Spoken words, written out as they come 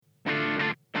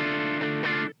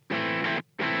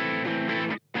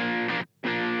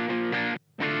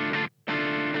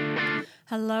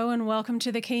Hello and welcome to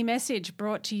The Key Message,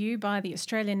 brought to you by the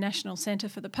Australian National Centre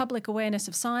for the Public Awareness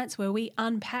of Science, where we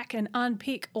unpack and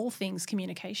unpick all things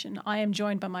communication. I am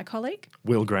joined by my colleague,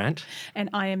 Will Grant. And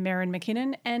I am Merrin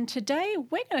McKinnon. And today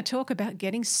we're going to talk about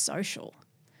getting social.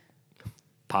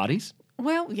 Parties?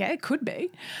 Well, yeah, it could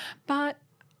be. But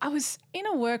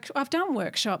I've done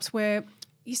workshops where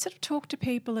you sort of talk to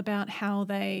people about how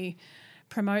they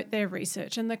promote their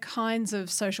research and the kinds of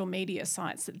social media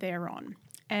sites that they're on.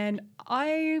 And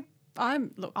I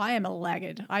am a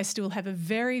laggard. I still have a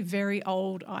very, very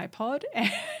old iPod,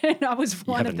 and I was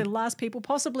one of the last people,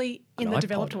 possibly in the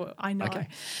developed world, I know,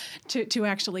 to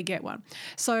actually get one.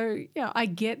 So, yeah, I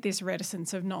get this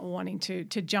reticence of not wanting to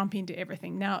jump into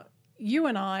everything. Now, you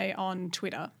and I on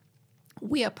Twitter,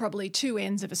 we are probably two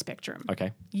ends of a spectrum.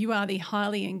 Okay. You are the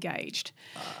highly engaged.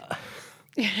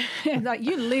 Like,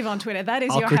 you live on Twitter. That is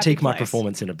your happy place. I'll critique my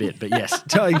performance in a bit, but yes,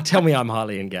 tell me I'm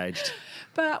highly engaged.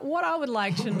 But what I would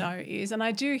like to know is, and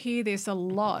I do hear this a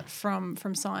lot from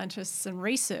scientists and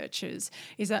researchers,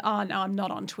 is that, oh, no, I'm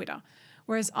not on Twitter.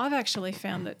 Whereas I've actually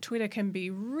found that Twitter can be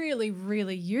really,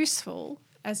 really useful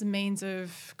as a means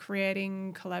of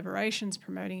creating collaborations,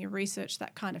 promoting your research,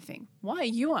 that kind of thing. Why are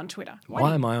you on Twitter?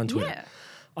 Why am I on Twitter? Yeah.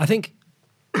 I think...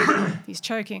 He's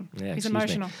choking. Yeah, He's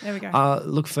emotional. Me. There we go.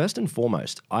 Look, first and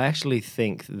foremost, I actually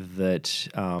think that...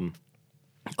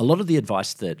 a lot of the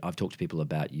advice that I've talked to people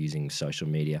about using social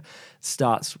media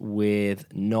starts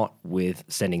not with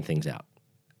sending things out.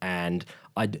 And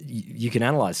you can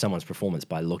analyze someone's performance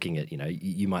by looking at,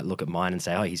 you might look at mine and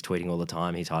say, oh, he's tweeting all the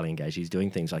time, he's highly engaged, he's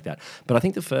doing things like that. But I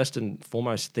think the first and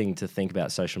foremost thing to think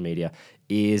about social media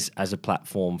is as a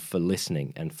platform for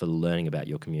listening and for learning about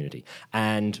your community.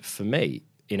 And for me,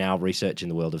 in our research in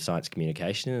the world of science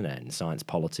communication and science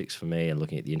politics for me, and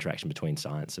looking at the interaction between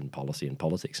science and policy and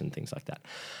politics and things like that,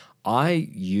 I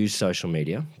use social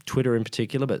media, Twitter in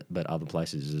particular, but other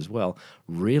places as well,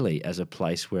 really as a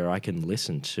place where I can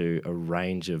listen to a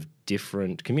range of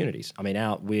different communities. I mean,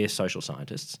 we're social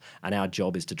scientists, and our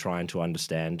job is to try and to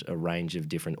understand a range of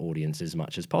different audiences as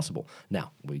much as possible.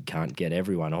 Now, we can't get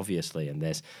everyone, obviously, and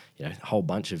there's a whole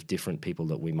bunch of different people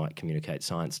that we might communicate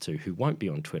science to who won't be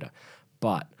on Twitter.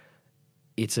 But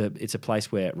it's a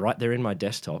place where right there in my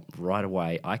desktop, right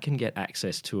away, I can get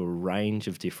access to a range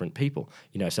of different people.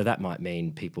 So that might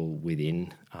mean people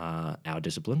within our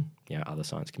discipline, other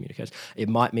science communicators. It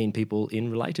might mean people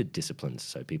in related disciplines,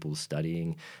 so people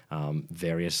studying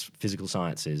various physical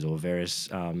sciences or various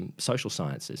social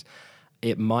sciences.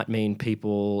 It might mean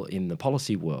people in the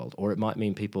policy world, or it might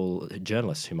mean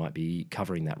journalists who might be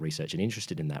covering that research and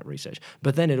interested in that research.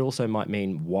 But then it also might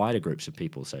mean wider groups of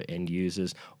people, so end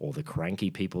users or the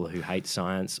cranky people who hate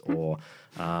science, or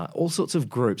all sorts of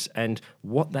groups. And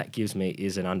what that gives me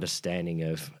is an understanding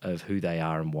of who they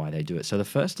are and why they do it. So the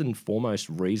first and foremost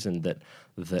reason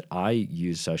that I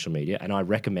use social media, and I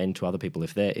recommend to other people,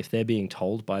 if they're being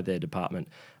told by their department,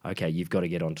 okay, you've got to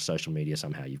get onto social media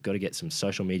somehow, you've got to get some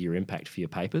social media impact for your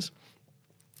papers.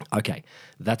 Okay,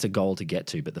 that's a goal to get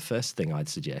to, but the first thing I'd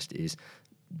suggest is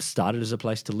start it as a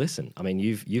place to listen. I mean,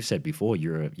 you've said before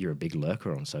you're a big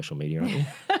lurker on social media, aren't you?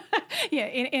 Yeah,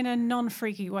 in a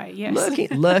non-freaky way,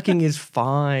 yes. Lurking is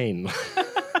fine.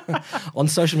 On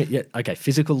social media, okay,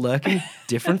 physical lurking,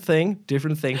 different thing.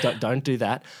 Don't do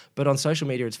that. But on social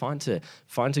media, it's fine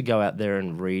to go out there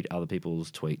and read other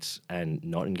people's tweets and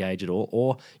not engage at all.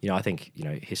 Or, I think,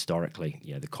 historically,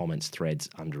 the comments threads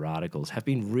under articles have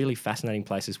been really fascinating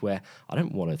places where I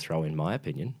don't want to throw in my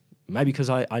opinion. Maybe because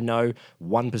I know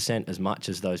 1% as much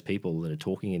as those people that are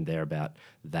talking in there about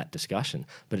that discussion.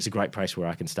 But it's a great place where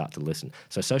I can start to listen.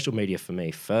 So social media for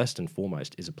me, first and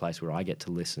foremost, is a place where I get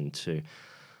to listen to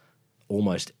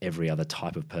almost every other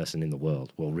type of person in the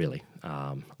world. Well, really,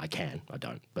 I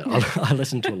don't, but I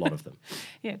listen to a lot of them.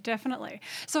 Yeah, definitely.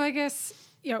 So I guess,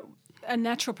 a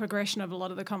natural progression of a lot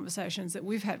of the conversations that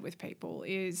we've had with people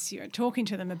is, talking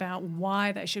to them about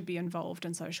why they should be involved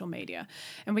in social media.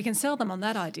 And we can sell them on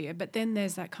that idea, but then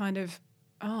there's that kind of,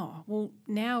 oh, well,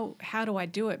 now how do I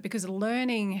do it? Because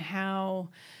learning how...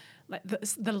 like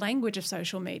the language of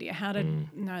social media, how to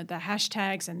know the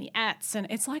hashtags and the ats, and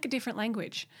it's like a different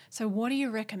language. So what do you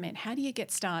recommend? How do you get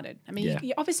started? I mean,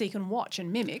 you obviously you can watch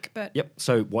and mimic, but... Yep,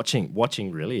 so watching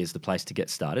really is the place to get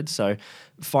started. So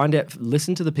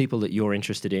listen to the people that you're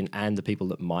interested in and the people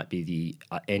that might be the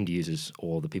end users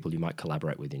or the people you might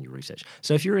collaborate with in your research.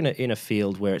 So if you're in a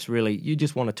field where it's really, you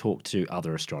just want to talk to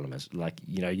other astronomers, like,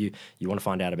 you want to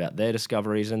find out about their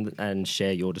discoveries and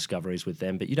share your discoveries with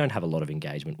them, but you don't have a lot of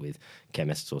engagement with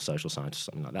chemists or social scientists,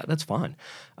 something like that. That's fine.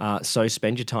 So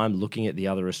spend your time looking at the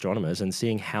other astronomers and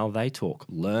seeing how they talk.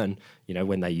 Learn,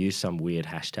 when they use some weird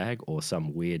hashtag or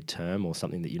some weird term or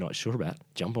something that you're not sure about,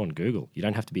 jump on Google. You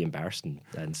don't have to be embarrassed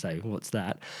and say, what's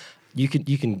that? You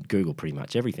can Google pretty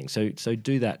much everything. So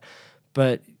do that.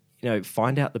 But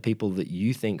find out the people that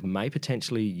you think may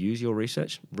potentially use your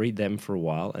research, read them for a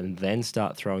while, and then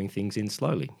start throwing things in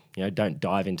slowly. Don't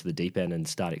dive into the deep end and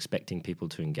start expecting people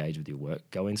to engage with your work.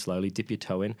 Go in slowly, dip your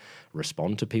toe in,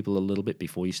 respond to people a little bit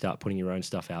before you start putting your own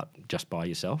stuff out just by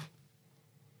yourself.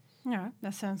 Yeah,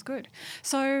 that sounds good.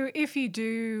 So if you've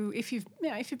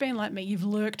been like me, you've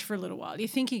lurked for a little while, you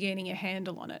think you're getting a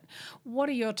handle on it. What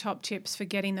are your top tips for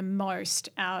getting the most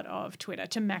out of Twitter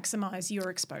to maximise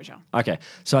your exposure? Okay,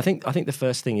 so I think the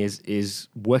first thing is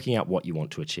working out what you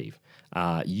want to achieve.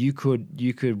 You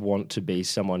could want to be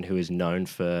someone who is known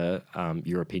for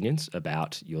your opinions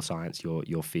about your science,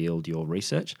 your field, your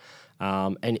research,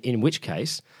 and in which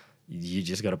case, you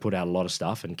just got to put out a lot of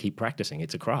stuff and keep practicing.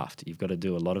 It's a craft. You've got to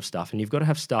do a lot of stuff, and you've got to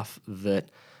have stuff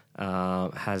that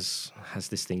has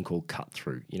this thing called cut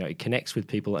through. It connects with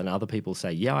people, and other people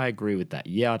say, yeah, I agree with that.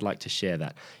 Yeah, I'd like to share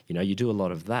that. You do a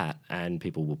lot of that, and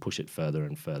people will push it further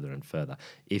and further and further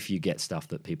if you get stuff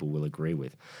that people will agree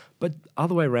with. But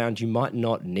other way around, you might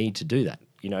not need to do that.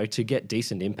 To get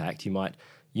decent impact, you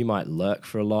might lurk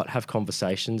for a lot, have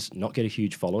conversations, not get a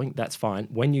huge following. That's fine.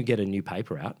 When you get a new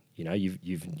paper out,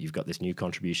 you've got this new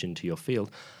contribution to your field.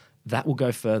 That will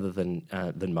go further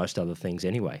than most other things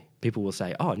anyway. People will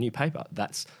say, "Oh, new paper.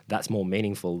 That's more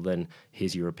meaningful than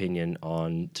here's your opinion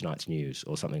on tonight's news,"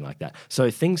 or something like that. So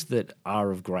things that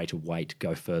are of greater weight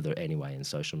go further anyway in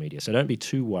social media. So don't be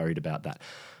too worried about that.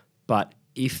 But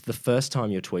if the first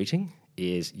time you're tweeting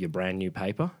is your brand new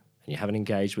paper and you haven't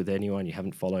engaged with anyone, you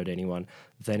haven't followed anyone,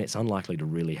 then it's unlikely to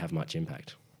really have much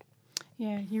impact.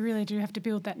 Yeah, you really do have to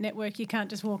build that network. You can't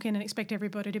just walk in and expect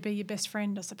everybody to be your best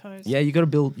friend, I suppose. Yeah, you got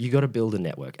to build a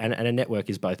network, and a network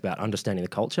is both about understanding the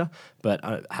culture, but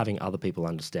having other people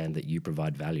understand that you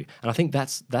provide value. And I think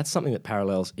that's something that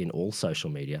parallels in all social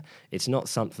media. It's not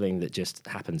something that just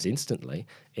happens instantly.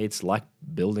 It's like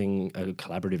building a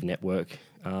collaborative network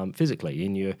physically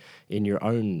in your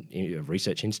own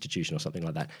research institution or something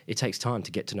like that. It takes time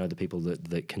to get to know the people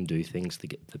that can do things, to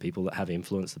get the people that have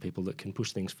influence, the people that can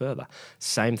push things further.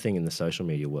 Same thing in the social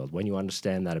media world. When you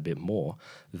understand that a bit more,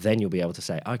 then you'll be able to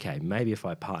say, okay, maybe if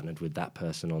I partnered with that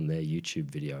person on their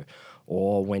YouTube video,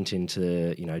 or went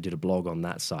into, did a blog on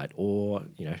that site, or,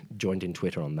 joined in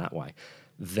Twitter on that way,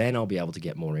 then I'll be able to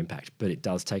get more impact. But it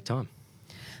does take time.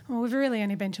 Well, we've really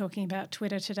only been talking about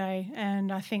Twitter today,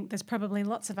 and I think there's probably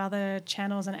lots of other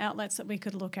channels and outlets that we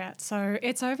could look at. So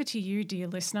it's over to you, dear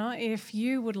listener. If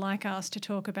you would like us to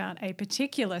talk about a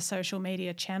particular social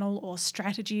media channel or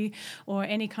strategy or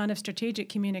any kind of strategic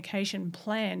communication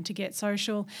plan to get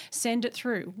social, send it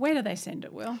through. Where do they send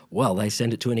it, Will? Well, they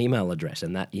send it to an email address,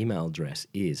 and that email address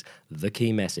is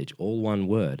thekeymessage, all one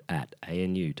word,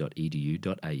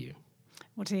 @anu.edu.au.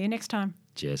 We'll see you next time.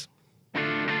 Cheers.